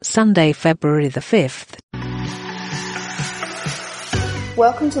Sunday, February the 5th.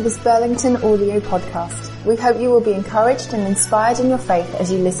 Welcome to this Burlington audio podcast. We hope you will be encouraged and inspired in your faith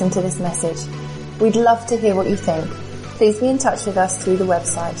as you listen to this message. We'd love to hear what you think. Please be in touch with us through the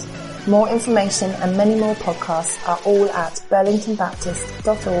website. More information and many more podcasts are all at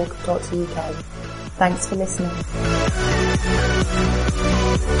burlingtonbaptist.org.uk. Thanks for listening.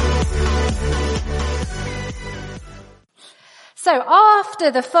 So after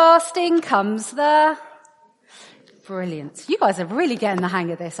the fasting comes the... Brilliant. You guys are really getting the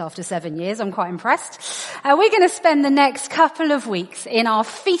hang of this after 7 years. I'm quite impressed. We're going to spend the next couple of weeks in our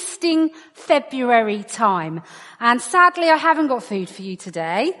feasting February time. And sadly, I haven't got food for you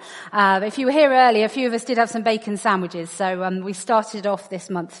today. If you were here earlier, a few of us did have some bacon sandwiches. So we started off this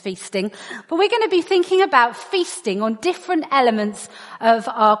month feasting. But we're going to be thinking about feasting on different elements of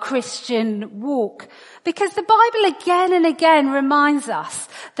our Christian walk. Because the Bible again and again reminds us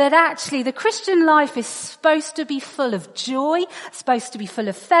that actually the Christian life is supposed to be full of joy, supposed to be full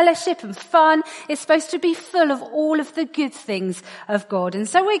of fellowship and fun. It's supposed to be full of all of the good things of God. And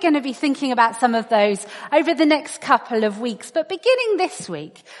so we're going to be thinking about some of those over the next couple of weeks. But beginning this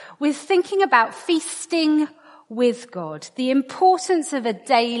week, we're thinking about feasting with God, the importance of a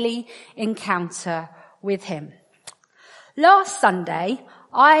daily encounter with Him. Last Sunday,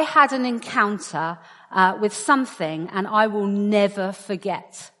 I had an encounter with something, and I will never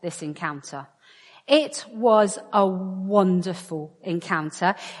forget this encounter. It was a wonderful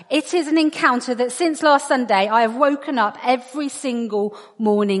encounter. It is an encounter that since last Sunday I have woken up every single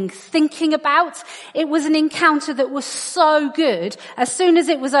morning thinking about. It was an encounter that was so good. As soon as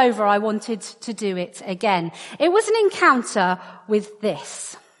it was over, I wanted to do it again. It was an encounter with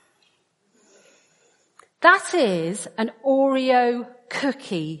this. That is an Oreo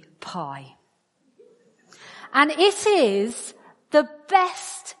cookie pie. And it is the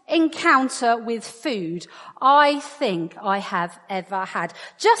best encounter with food I think I have ever had.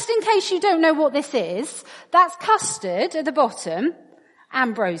 Just in case you don't know what this is, that's custard at the bottom,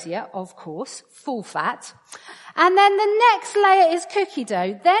 ambrosia, of course, full fat. And then the next layer is cookie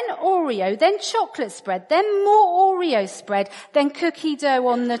dough, then Oreo, then chocolate spread, then more Oreo spread, then cookie dough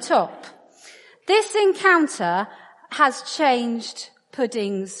on the top. This encounter has changed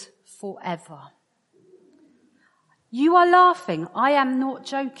puddings forever. You are laughing. I am not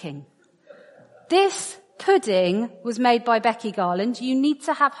joking. This pudding was made by Becky Garland. You need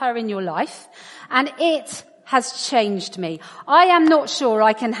to have her in your life. And it has changed me. I am not sure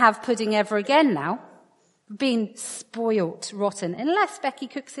I can have pudding ever again now. Been spoilt rotten, unless Becky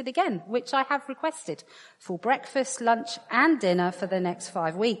cooks it again, which I have requested for breakfast, lunch and dinner for the next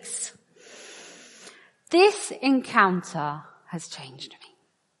 5 weeks. This encounter has changed me.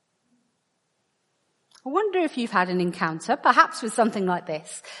 I wonder if you've had an encounter, perhaps with something like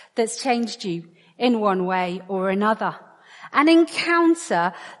this, that's changed you in one way or another. An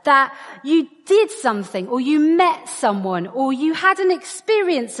encounter that you did something, or you met someone, or you had an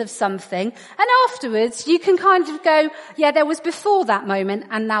experience of something, and afterwards you can kind of go, yeah, there was before that moment,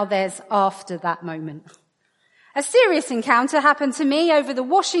 and now there's after that moment. A serious encounter happened to me over the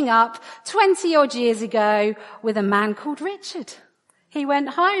washing up 20 odd years ago with a man called Richard. He went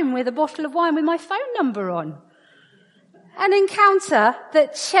home with a bottle of wine with my phone number on. An encounter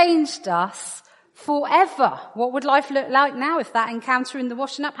that changed us forever. What would life look like now if that encounter in the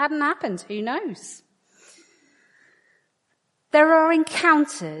washing up hadn't happened? Who knows? There are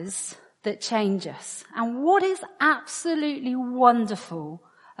encounters that change us. And what is absolutely wonderful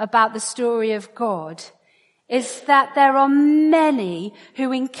about the story of God is that there are many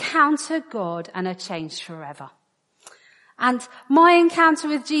who encounter God and are changed forever. And my encounter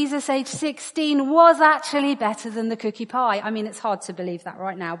with Jesus age 16 was actually better than the cookie pie. I mean, it's hard to believe that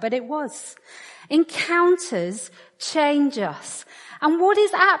right now, but it was. Encounters change us. And what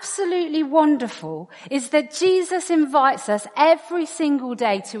is absolutely wonderful is that Jesus invites us every single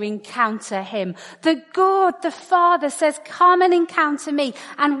day to encounter Him. That God, the Father, says, come and encounter me.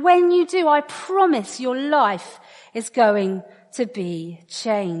 And when you do, I promise your life is going to be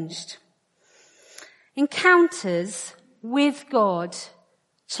changed. Encounters with God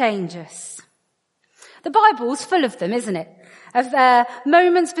change us. The Bible's full of them, isn't it? Of the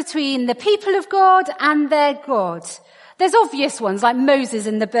moments between the people of God and their God. There's obvious ones like Moses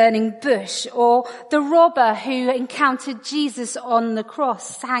in the burning bush, or the robber who encountered Jesus on the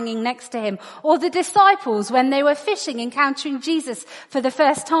cross hanging next to him, or the disciples when they were fishing encountering Jesus for the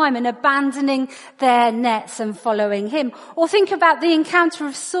first time and abandoning their nets and following him. Or think about the encounter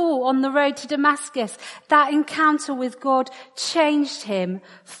of Saul on the road to Damascus. That encounter with God changed him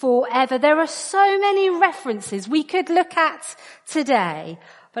forever. There are so many references we could look at today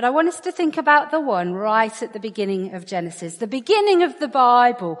But I want us to think about the one right at the beginning of Genesis, the beginning of the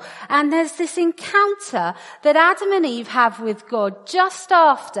Bible. And there's this encounter that Adam and Eve have with God just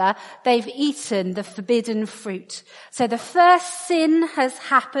after they've eaten the forbidden fruit. So the first sin has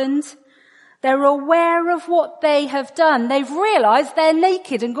happened. They're aware of what they have done. They've realized they're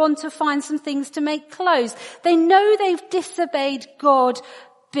naked and gone to find some things to make clothes. They know they've disobeyed God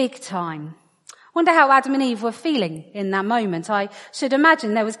big time. Wonder how Adam and Eve were feeling in that moment. I should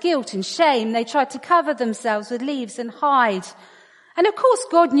imagine there was guilt and shame. They tried to cover themselves with leaves and hide. And of course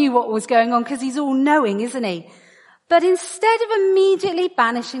God knew what was going on because he's all-knowing, isn't he? But instead of immediately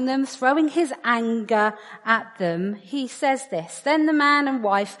banishing them, throwing his anger at them, he says this: Then the man and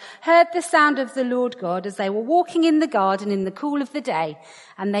wife heard the sound of the Lord God as they were walking in the garden in the cool of the day,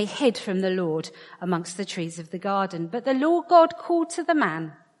 and they hid from the Lord amongst the trees of the garden. But the Lord God called to the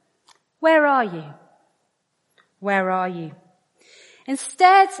man, "Where are you? Where are you?"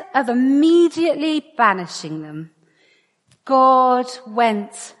 Instead of immediately banishing them, God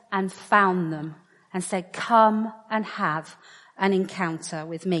went and found them and said, "Come and have an encounter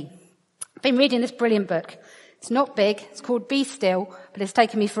with me." I've been reading this brilliant book. It's not big. It's called Be Still, but it's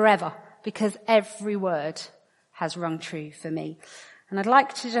taken me forever because every word has rung true for me. And I'd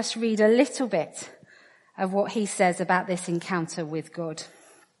like to just read a little bit of what he says about this encounter with God.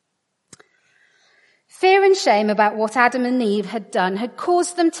 Fear and shame about what Adam and Eve had done had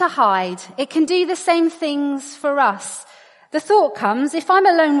caused them to hide. It can do the same things for us. The thought comes, if I'm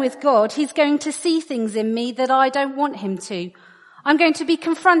alone with God, he's going to see things in me that I don't want him to. I'm going to be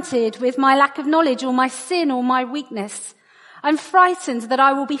confronted with my lack of knowledge or my sin or my weakness. I'm frightened that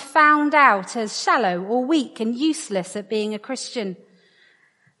I will be found out as shallow or weak and useless at being a Christian.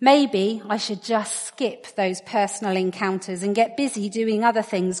 Maybe I should just skip those personal encounters and get busy doing other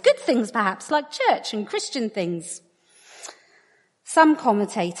things, good things perhaps, like church and Christian things. Some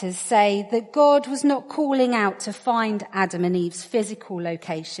commentators say that God was not calling out to find Adam and Eve's physical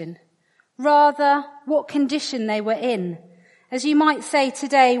location, rather what condition they were in. As you might say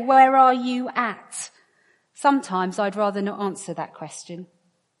today, where are you at? Sometimes I'd rather not answer that question.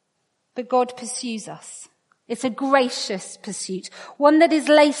 But God pursues us. It's a gracious pursuit, one that is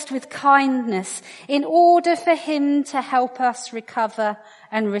laced with kindness in order for him to help us recover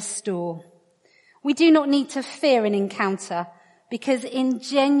and restore. We do not need to fear an encounter, because in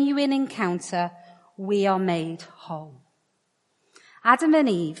genuine encounter, we are made whole. Adam and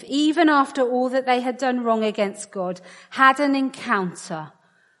Eve, even after all that they had done wrong against God, had an encounter.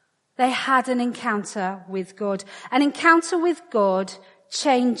 They had an encounter with God. An encounter with God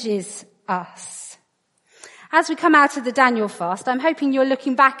changes us. As we come out of the Daniel fast, I'm hoping you're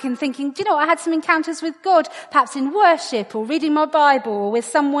looking back and thinking, do you know what? I had some encounters with God, perhaps in worship or reading my Bible or with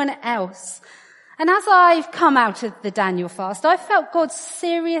someone else. And as I've come out of the Daniel fast, I felt God's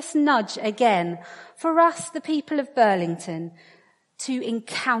serious nudge again for us, the people of Burlington, to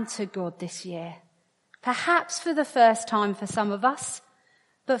encounter God this year. Perhaps for the first time for some of us,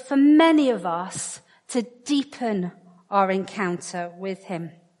 but for many of us to deepen our encounter with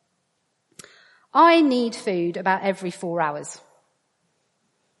him. I need food about every 4 hours.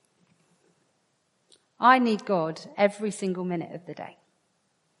 I need God every single minute of the day.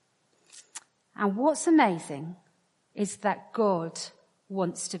 And what's amazing is that God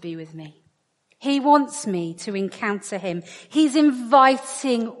wants to be with me. He wants me to encounter him. He's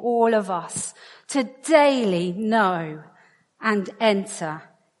inviting all of us to daily know and enter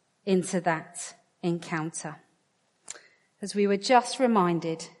into that encounter. As we were just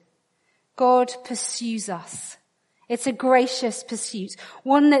reminded, God pursues us. It's a gracious pursuit,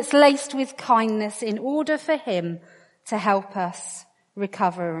 one that's laced with kindness in order for him to help us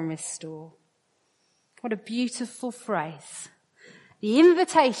recover and restore. What a beautiful phrase. The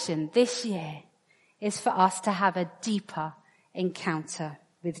invitation this year is for us to have a deeper encounter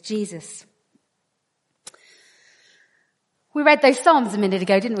with Jesus. We read those Psalms a minute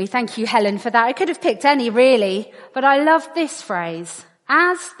ago, didn't we? Thank you, Helen, for that. I could have picked any, really, but I love this phrase.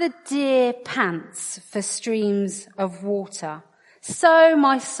 As the deer pants for streams of water, so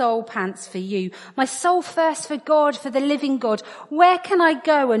my soul pants for you. My soul thirsts for God, for the living God. Where can I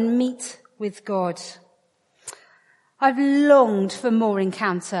go and meet with God? I've longed for more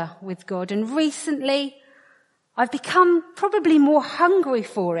encounter with God, and recently I've become probably more hungry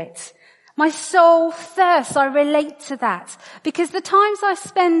for it. My soul thirsts, I relate to that, because the times I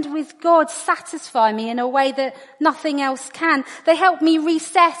spend with God satisfy me in a way that nothing else can. They help me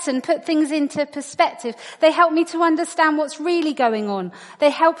reset and put things into perspective. They help me to understand what's really going on. They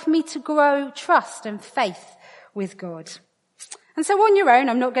help me to grow trust and faith with God. And so on your own,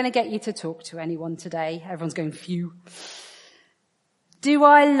 I'm not going to get you to talk to anyone today. Everyone's going, phew. Do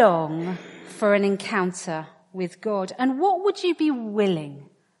I long for an encounter with God? And what would you be willing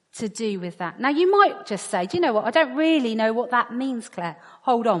to do with that? Now, you might just say, do you know what? I don't really know what that means, Claire.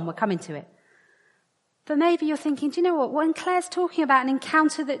 Hold on, we're coming to it. But maybe you're thinking, do you know what? When Claire's talking about an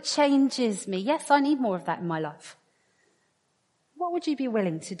encounter that changes me, yes, I need more of that in my life. What would you be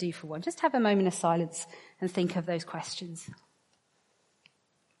willing to do for one? Just have a moment of silence and think of those questions.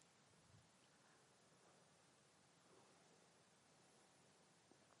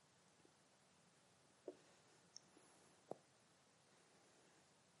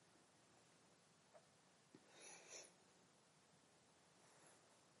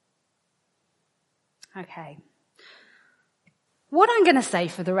 Okay. What I'm going to say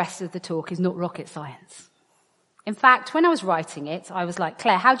for the rest of the talk is not rocket science. In fact, when I was writing it, I was like,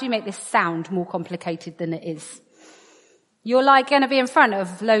 Claire, how do you make this sound more complicated than it is? You're like going to be in front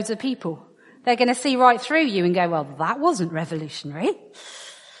of loads of people. They're going to see right through you and go, well, that wasn't revolutionary.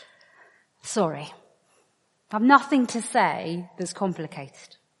 Sorry. I've nothing to say that's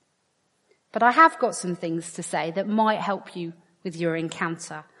complicated. But I have got some things to say that might help you with your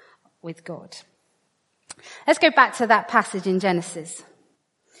encounter with God. Let's go back to that passage in Genesis.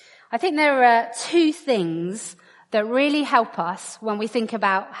 I think there are two things that really help us when we think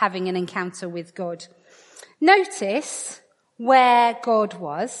about having an encounter with God. Notice where God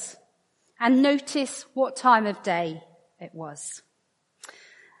was and notice what time of day it was.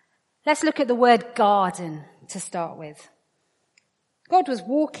 Let's look at the word garden to start with. God was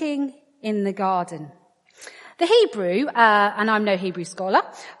walking in the garden. The Hebrew, and I'm no Hebrew scholar,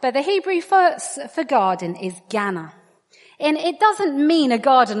 but the Hebrew for garden is Gana. And it doesn't mean a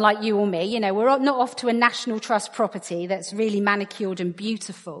garden like you or me. You know, we're not off to a National Trust property that's really manicured and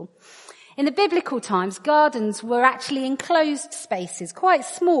beautiful. In the biblical times, gardens were actually enclosed spaces, quite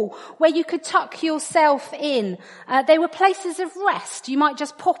small, where you could tuck yourself in. They were places of rest. You might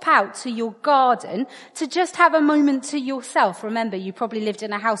just pop out to your garden to just have a moment to yourself. Remember, you probably lived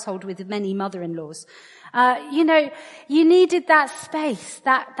in a household with many mother-in-laws. You needed that space,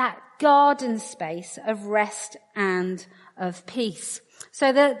 that garden space of rest and of peace.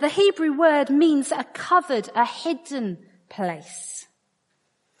 So the Hebrew word means a covered, a hidden place.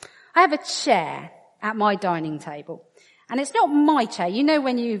 I have a chair at my dining table, and it's not my chair. You know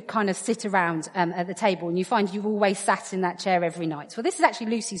when you kind of sit around at the table and you find you've always sat in that chair every night. Well, this is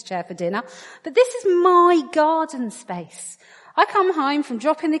actually Lucy's chair for dinner, but this is my garden space. I come home from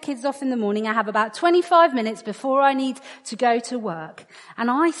dropping the kids off in the morning. I have about 25 minutes before I need to go to work, and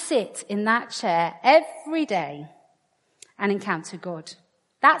I sit in that chair every day and encounter God.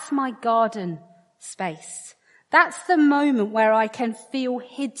 That's my garden space. That's the moment where I can feel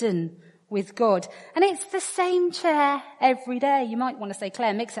hidden with God. And it's the same chair every day. You might want to say,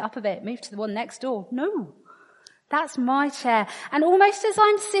 Claire, mix it up a bit, move to the one next door. No, that's my chair. And almost as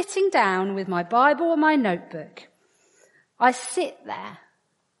I'm sitting down with my Bible or my notebook, I sit there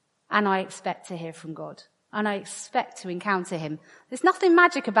and I expect to hear from God. And I expect to encounter him. There's nothing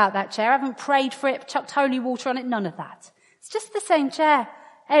magic about that chair. I haven't prayed for it, chucked holy water on it, none of that. It's just the same chair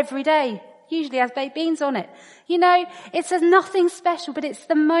every day. Usually has baked beans on it. You know, it's nothing special, but it's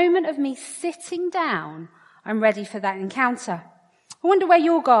the moment of me sitting down. I'm ready for that encounter. I wonder where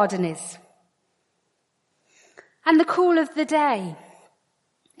your garden is. And the call of the day.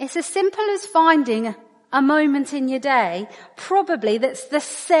 It's as simple as finding a moment in your day, probably that's the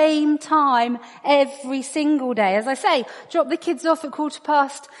same time every single day. As I say, drop the kids off at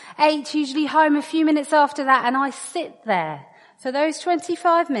 8:15, usually home a few minutes after that, and I sit there for those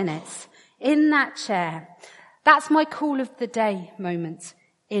 25 minutes in that chair. That's my call of the day moment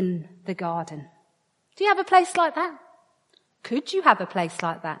in the garden. Do you have a place like that? Could you have a place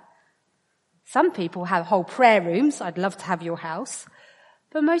like that? Some people have whole prayer rooms. I'd love to have your house.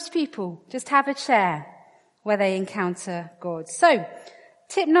 But most people just have a chair where they encounter God. So,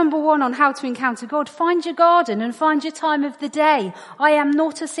 tip number 1 on how to encounter God, find your garden and find your time of the day. I am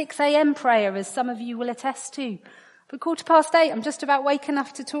not a 6 a.m. prayer, as some of you will attest to. But 8:15, I'm just about awake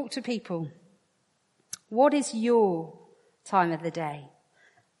enough to talk to people. What is your time of the day?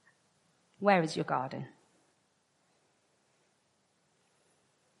 Where is your garden?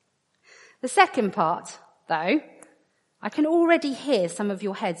 The second part, though, I can already hear some of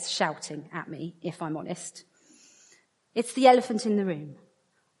your heads shouting at me, if I'm honest. It's the elephant in the room.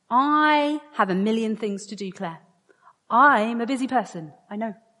 I have a million things to do, Claire. I'm a busy person, I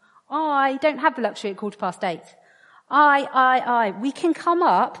know. I don't have the luxury at 8:15. We can come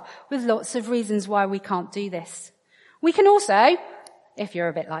up with lots of reasons why we can't do this. We can also, if you're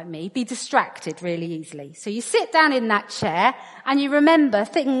a bit like me, be distracted really easily. So you sit down in that chair and you remember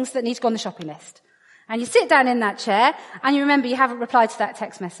things that need to go on the shopping list. And you sit down in that chair and you remember you haven't replied to that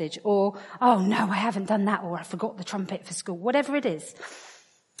text message, or, oh no, I haven't done that, or I forgot the trumpet for school, whatever it is.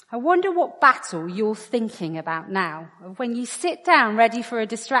 I wonder what battle you're thinking about now, of when you sit down ready for a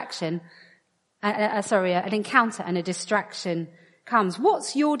distraction, an encounter and a distraction comes.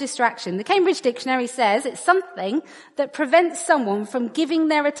 What's your distraction? The Cambridge Dictionary says it's something that prevents someone from giving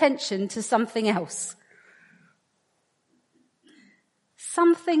their attention to something else.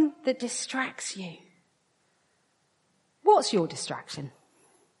 Something that distracts you. What's your distraction?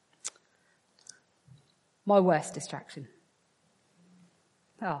 My worst distraction.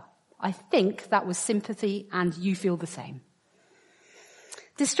 Oh, I think that was sympathy, and you feel the same.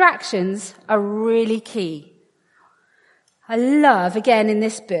 Distractions are really key. I love, again in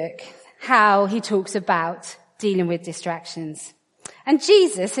this book, how he talks about dealing with distractions. And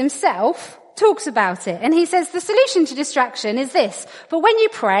Jesus himself talks about it, and he says the solution to distraction is this: but when you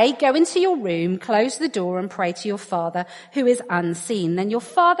pray, go into your room, close the door and pray to your Father who is unseen. Then your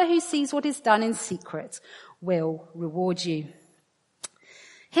Father who sees what is done in secret will reward you.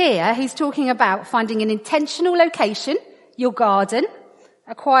 Here he's talking about finding an intentional location, your garden,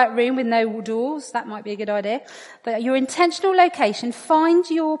 a quiet room with no doors, that might be a good idea, but your intentional location, find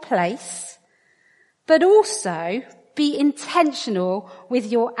your place, but also be intentional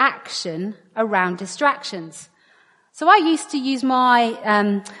with your action around distractions. So I used to use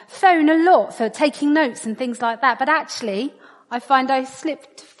my phone a lot for taking notes and things like that, but actually I find I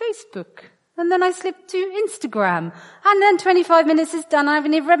slipped to Facebook, and then I slipped to Instagram, and then 25 minutes is done, I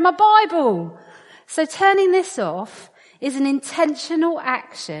haven't even read my Bible. So turning this off is an intentional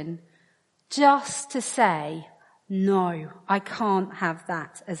action just to say, no, I can't have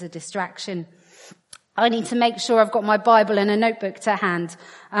that as a distraction. I need to make sure I've got my Bible and a notebook to hand.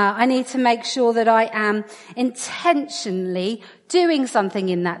 I need to make sure that I am intentionally doing something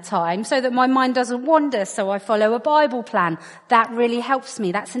in that time so that my mind doesn't wander, so I follow a Bible plan. That really helps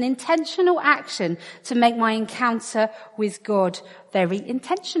me. That's an intentional action to make my encounter with God very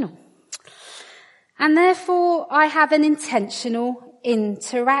intentional. And therefore, I have an intentional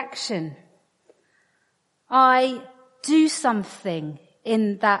interaction. I do something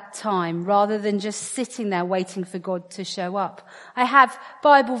in that time rather than just sitting there waiting for God to show up. I have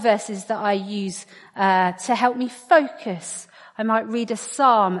Bible verses that I use to help me focus. I might read a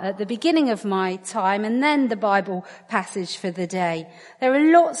psalm at the beginning of my time and then the Bible passage for the day. There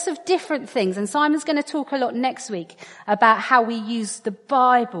are lots of different things, and Simon's going to talk a lot next week about how we use the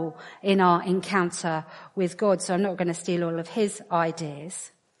Bible in our encounter with God, so I'm not going to steal all of his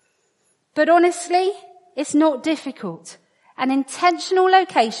ideas. But honestly, it's not difficult. An intentional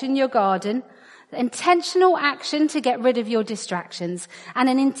location, your garden, intentional action to get rid of your distractions, and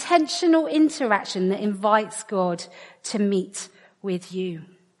an intentional interaction that invites God to meet with you.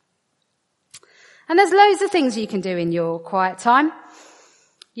 And there's loads of things you can do in your quiet time.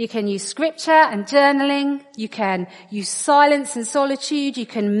 You can use scripture and journaling. You can use silence and solitude. You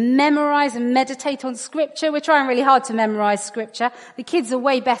can memorize and meditate on scripture. We're trying really hard to memorize scripture. The kids are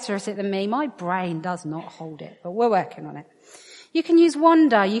way better at it than me. My brain does not hold it, but we're working on it. You can use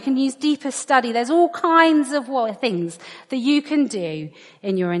wonder. You can use deeper study. There's all kinds of things that you can do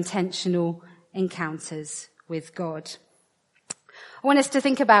in your intentional encounters with God. I want us to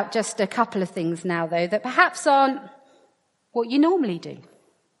think about just a couple of things now, though, that perhaps aren't what you normally do.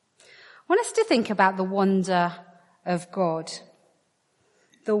 I want us to think about the wonder of God.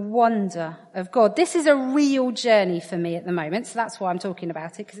 The wonder of God. This is a real journey for me at the moment, so that's why I'm talking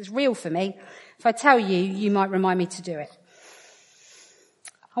about it, because it's real for me. If I tell you, you might remind me to do it.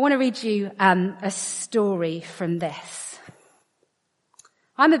 I want to read you a story from this.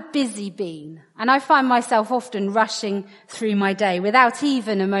 I'm a busy bean, and I find myself often rushing through my day without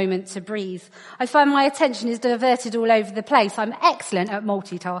even a moment to breathe. I find my attention is diverted all over the place. I'm excellent at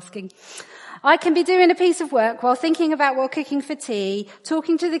multitasking. I can be doing a piece of work while thinking about what cooking for tea,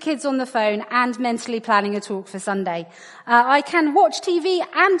 talking to the kids on the phone, and mentally planning a talk for Sunday. I can watch TV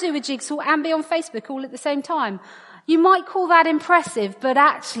and do a jigsaw and be on Facebook all at the same time. You might call that impressive, but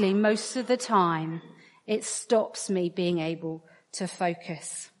actually most of the time it stops me being able to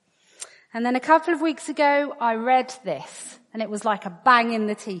focus. And then a couple of weeks ago I read this, and it was like a bang in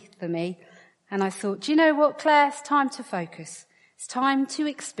the teeth for me. And I thought, do you know what, Claire? It's time to focus. It's time to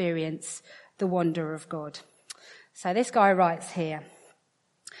experience the wonder of God. So this guy writes here,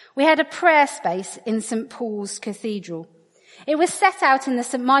 we had a prayer space in St. Paul's Cathedral. It was set out in the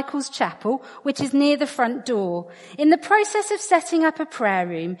St. Michael's Chapel, which is near the front door. In the process of setting up a prayer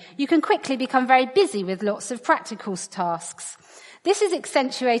room, you can quickly become very busy with lots of practical tasks. This is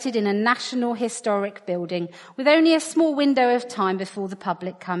accentuated in a national historic building with only a small window of time before the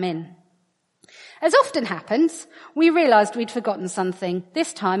public come in. As often happens, we realised we'd forgotten something,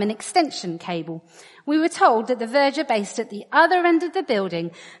 this time an extension cable. We were told that the verger based at the other end of the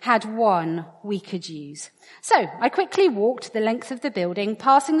building had one we could use. So I quickly walked the length of the building,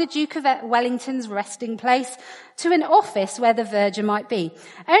 passing the Duke of Wellington's resting place, to an office where the verger might be,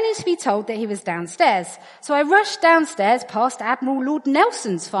 only to be told that he was downstairs. So I rushed downstairs past Admiral Lord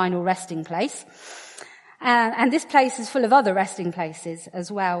Nelson's final resting place. And this place is full of other resting places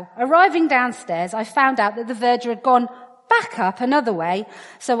as well. Arriving downstairs, I found out that the verger had gone back up another way,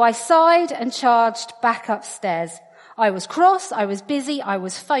 so I sighed and charged back upstairs. I was cross, I was busy, I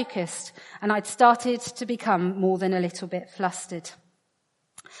was focused, and I'd started to become more than a little bit flustered.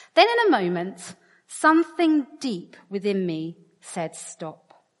 Then in a moment, something deep within me said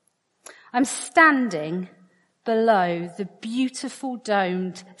stop. I'm standing below the beautiful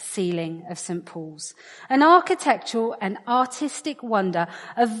domed ceiling of St. Paul's, an architectural and artistic wonder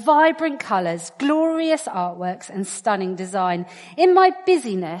of vibrant colours, glorious artworks and stunning design. In my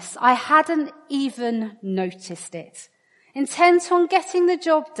busyness, I hadn't even noticed it. Intent on getting the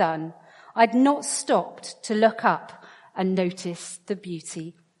job done, I'd not stopped to look up and notice the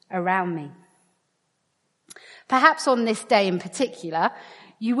beauty around me. Perhaps on this day in particular,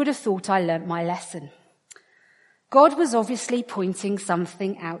 you would have thought I learnt my lesson. God was obviously pointing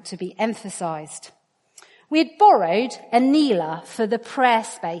something out to be emphasised. We had borrowed a kneeler for the prayer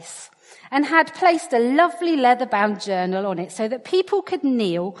space and had placed a lovely leather-bound journal on it so that people could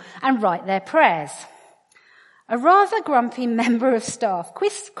kneel and write their prayers. A rather grumpy member of staff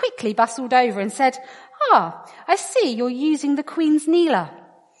quickly bustled over and said, I see you're using the Queen's kneeler.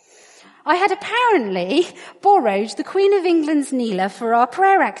 I had apparently borrowed the Queen of England's kneeler for our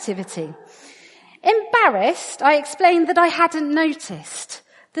prayer activity. Embarrassed, I explained that I hadn't noticed.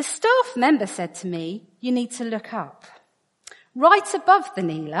 The staff member said to me, you need to look up. Right above the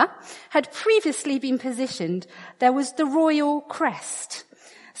kneeler had previously been positioned, there was the royal crest,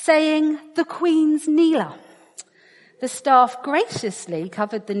 saying the Queen's kneeler. The staff graciously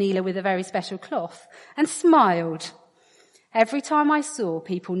covered the kneeler with a very special cloth and smiled. Every time I saw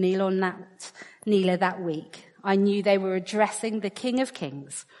people kneel on that kneeler that week, I knew they were addressing the King of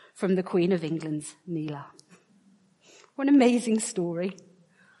Kings from the Queen of England's kneeler. What an amazing story.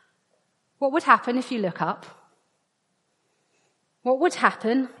 What would happen if you look up? What would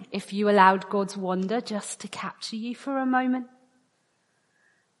happen if you allowed God's wonder just to capture you for a moment?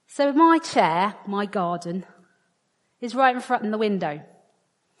 So my chair, my garden, is right in front of the window.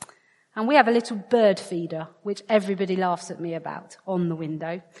 And we have a little bird feeder, which everybody laughs at me about, on the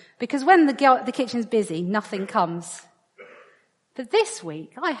window. Because when the kitchen's busy, nothing comes. But this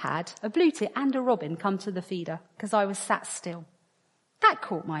week, I had a blue tit and a robin come to the feeder because I was sat still. That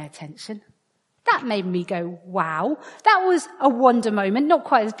caught my attention. That made me go, wow. That was a wonder moment, not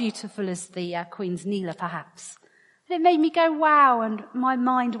quite as beautiful as the Queen's kneeler, perhaps. But it made me go, wow, and my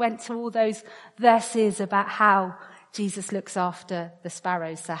mind went to all those verses about how Jesus looks after the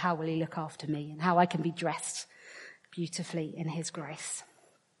sparrows, so how will he look after me, and how I can be dressed beautifully in his grace.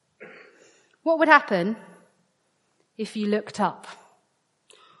 What would happen if you looked up?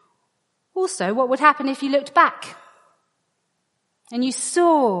 Also, what would happen if you looked back and you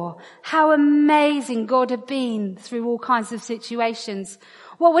saw how amazing God had been through all kinds of situations?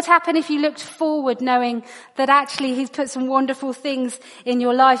 What would happen if you looked forward knowing that actually he's put some wonderful things in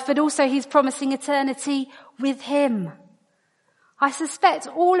your life, but also he's promising eternity with him? I suspect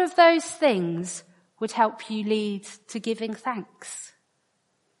all of those things would help you lead to giving thanks.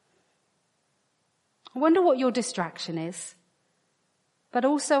 I wonder what your distraction is. But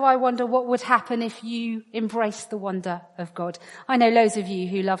also I wonder what would happen if you embraced the wonder of God. I know loads of you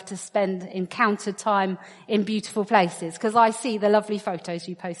who love to spend encounter time in beautiful places, because I see the lovely photos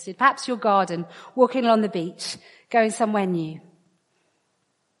you posted. Perhaps your garden, walking along the beach, going somewhere new.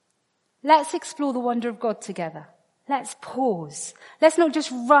 Let's explore the wonder of God together. Let's pause. Let's not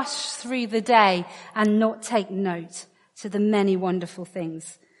just rush through the day and not take note to the many wonderful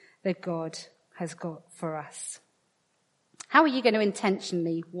things that God has got for us. How are you going to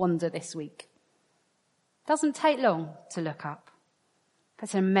intentionally wander this week? Doesn't take long to look up. But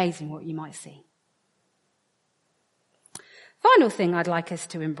it's amazing what you might see. Final thing I'd like us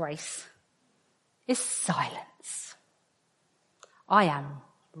to embrace is silence. I am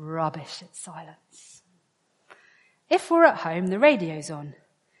rubbish at silence. If we're at home, the radio's on.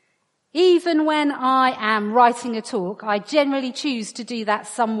 Even when I am writing a talk, I generally choose to do that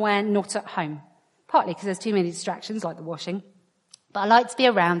somewhere not at home. Partly because there's too many distractions, like the washing. But I like to be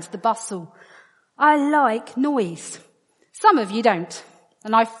around the bustle. I like noise. Some of you don't.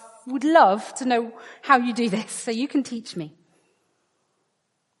 And I would love to know how you do this, so you can teach me.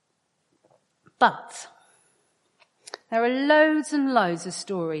 But there are loads and loads of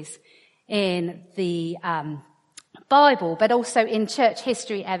stories in the Bible, but also in church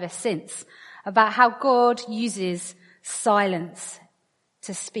history ever since, about how God uses silence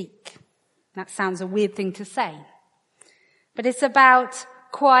to speak. That sounds a weird thing to say, but it's about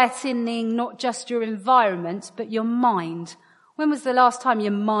quietening not just your environment, but your mind. When was the last time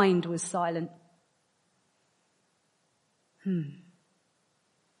your mind was silent?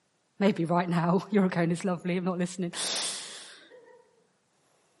 Maybe right now. You're going, it's lovely, I'm not listening.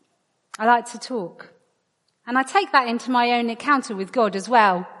 I like to talk. And I take that into my own encounter with God as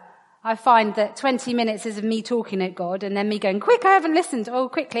well. I find that 20 minutes is of me talking at God and then me going, quick, I haven't listened. Oh,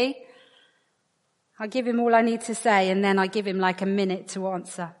 quickly. I give him all I need to say and then I give him like a minute to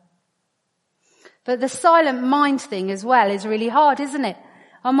answer. But the silent mind thing as well is really hard, isn't it?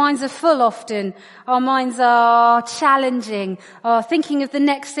 Our minds are full often. Our minds are challenging, are thinking of the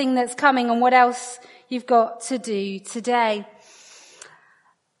next thing that's coming and what else you've got to do today.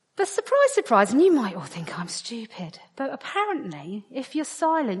 But surprise, surprise, and you might all think I'm stupid, but apparently if you're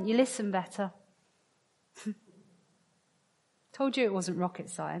silent, you listen better. Told you it wasn't rocket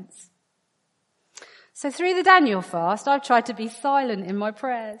science. So through the Daniel fast, I've tried to be silent in my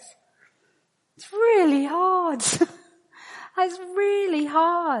prayers. It's really hard. It's really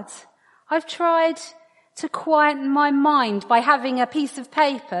hard. I've tried to quieten my mind by having a piece of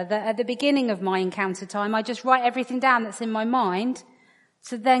paper that at the beginning of my encounter time, I just write everything down that's in my mind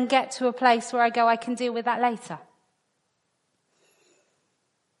to then get to a place where I go, I can deal with that later.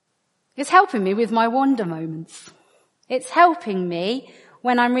 It's helping me with my wonder moments. It's helping me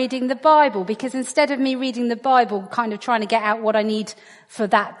when I'm reading the Bible, because instead of me reading the Bible, kind of trying to get out what I need for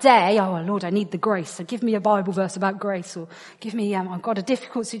that day, oh Lord, I need the grace, so give me a Bible verse about grace, or give me, I've got a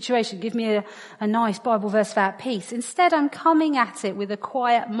difficult situation, give me a nice Bible verse about peace. Instead, I'm coming at it with a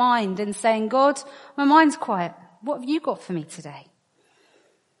quiet mind and saying, God, my mind's quiet. What have you got for me today?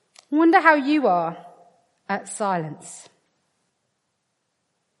 I wonder how you are at silence.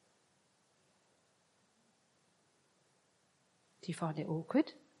 Do you find it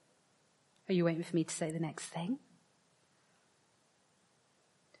awkward? Are you waiting for me to say the next thing?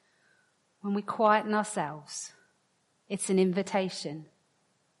 When we quieten ourselves, it's an invitation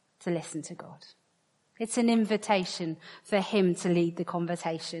to listen to God. It's an invitation for him to lead the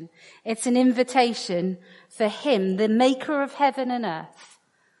conversation. It's an invitation for him, the maker of heaven and earth,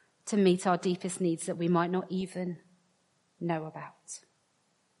 to meet our deepest needs that we might not even know about.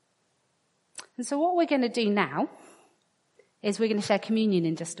 And so what we're going to do now is we're going to share communion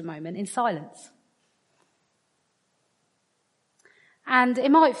in just a moment in silence. And it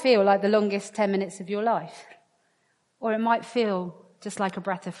might feel like the longest 10 minutes of your life, or it might feel just like a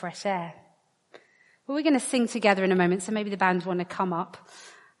breath of fresh air. But we're going to sing together in a moment, so maybe the band want to come up.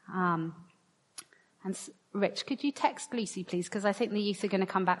 And Rich, could you text Lucy, please? Because I think the youth are going to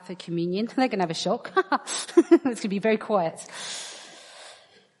come back for communion. They're going to have a shock. It's going to be very quiet.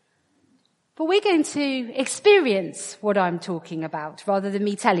 But we're going to experience what I'm talking about rather than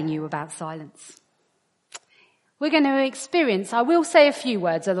me telling you about silence. We're going to experience, I will say a few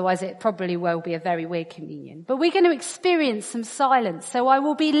words, otherwise it probably will be a very weird communion. But we're going to experience some silence. So I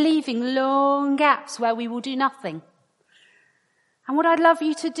will be leaving long gaps where we will do nothing. And what I'd love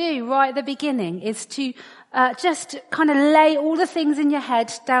you to do right at the beginning is to just kind of lay all the things in your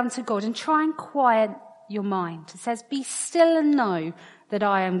head down to God and try and quiet your mind. It says, be still and know that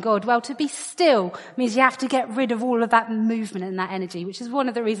I am God. Well, to be still means you have to get rid of all of that movement and that energy, which is one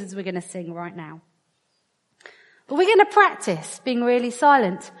of the reasons we're going to sing right now. But we're going to practice being really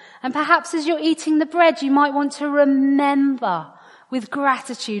silent. And perhaps as you're eating the bread, you might want to remember with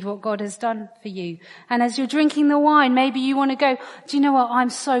gratitude what God has done for you. And as you're drinking the wine, maybe you want to go, do you know what? I'm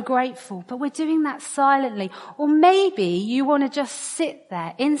so grateful. But we're doing that silently. Or maybe you want to just sit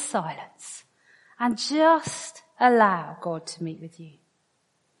there in silence and just allow God to meet with you.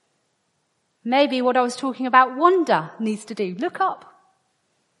 Maybe what I was talking about, wonder, needs to do. Look up.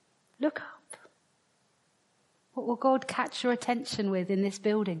 Look up. What will God catch your attention with in this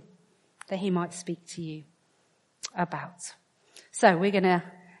building that he might speak to you about? So we're going to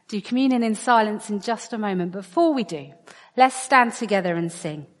do communion in silence in just a moment. Before we do, let's stand together and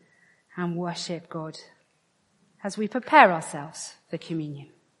sing and worship God as we prepare ourselves for communion.